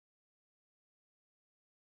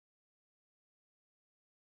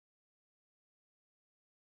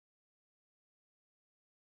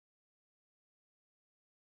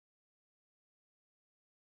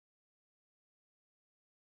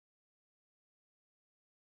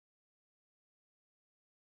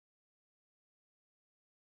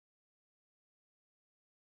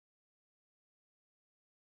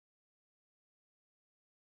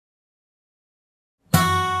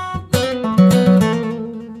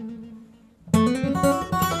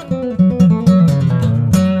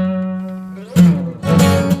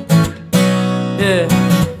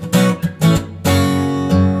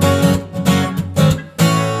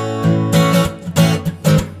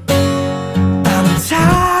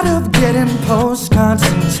getting postcards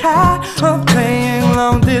and tired of playing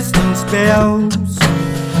long distance bells.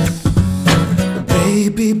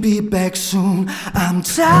 Baby, be back soon. I'm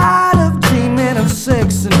tired of dreaming of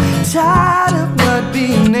sex and tired of not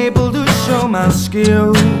being able to show my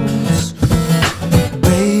skills.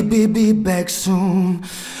 Baby, be back soon.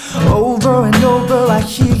 Over and over I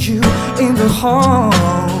hear you in the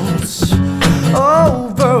halls.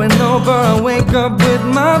 Over and over I wake up with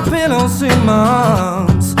my pillows in my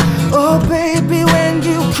arms. Oh baby, when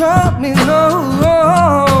you coming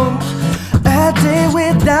home, a day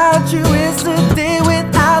without you is a day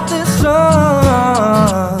without the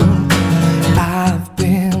sun. I've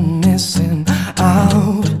been missing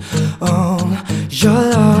out on your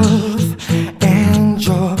love and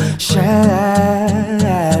your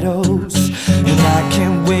shadows, and I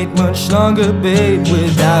can't wait much longer, babe.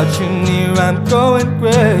 Without you near, I'm going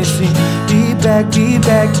crazy. Be back, be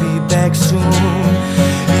back, be back soon.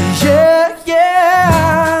 Yeah,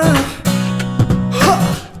 yeah. Huh.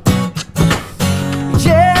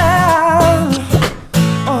 Yeah.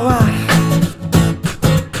 Alright.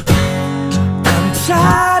 I'm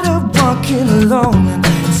tired of walking alone and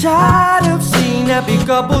tired of seeing happy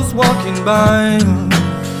couples walking by.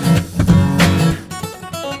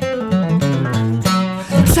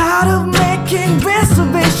 Tired of making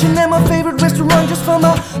reservation at my favorite restaurant just for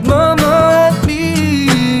my mama and me.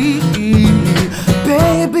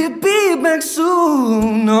 Baby, be back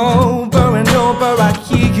soon. Over and over I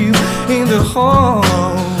hear you in the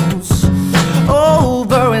halls.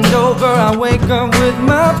 Over and over I wake up with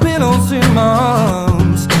my pillows in my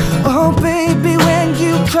arms. Oh baby, when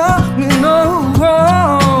you coming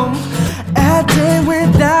home, a day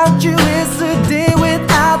without you is a day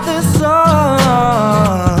without the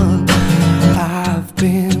sun. I've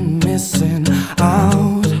been missing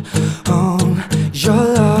out on your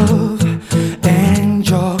love and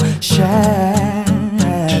your shadows,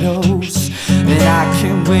 and I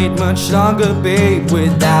can't wait much longer, babe.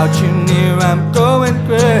 Without you near, I'm going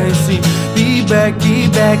crazy. Be back, be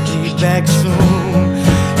back, be back soon.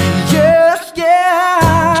 Yes,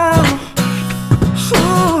 yeah.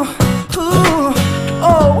 Ooh, ooh,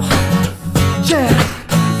 oh, yeah.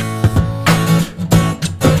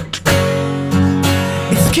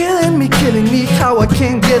 It's killing me how I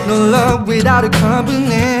can't get no love without a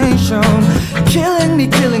combination. Killing me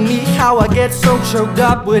how I get so choked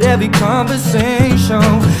up with every conversation.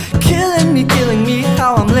 Killing me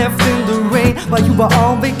how I'm left in the rain while you are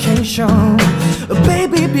on vacation.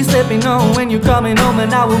 Baby, please let me know when you're coming home,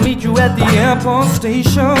 and I will meet you at the airport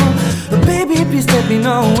station. Baby, please let me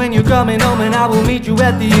know when you're coming home, and I will meet you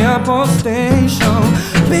at the airport station.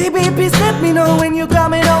 Baby, please let me know when you're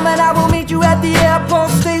coming home, and I will meet you at the airport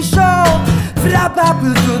station.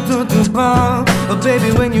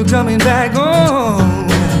 Baby, when you're coming back home.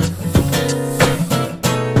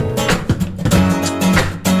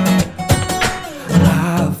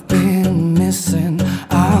 I've been missing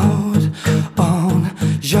out on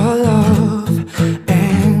your love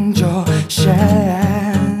and your shadows,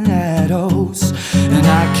 and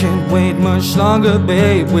I can't wait much longer,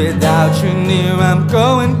 babe. Without you near, I'm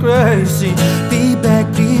going crazy. Be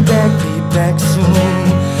back, be back, be back soon.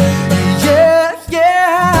 Yeah.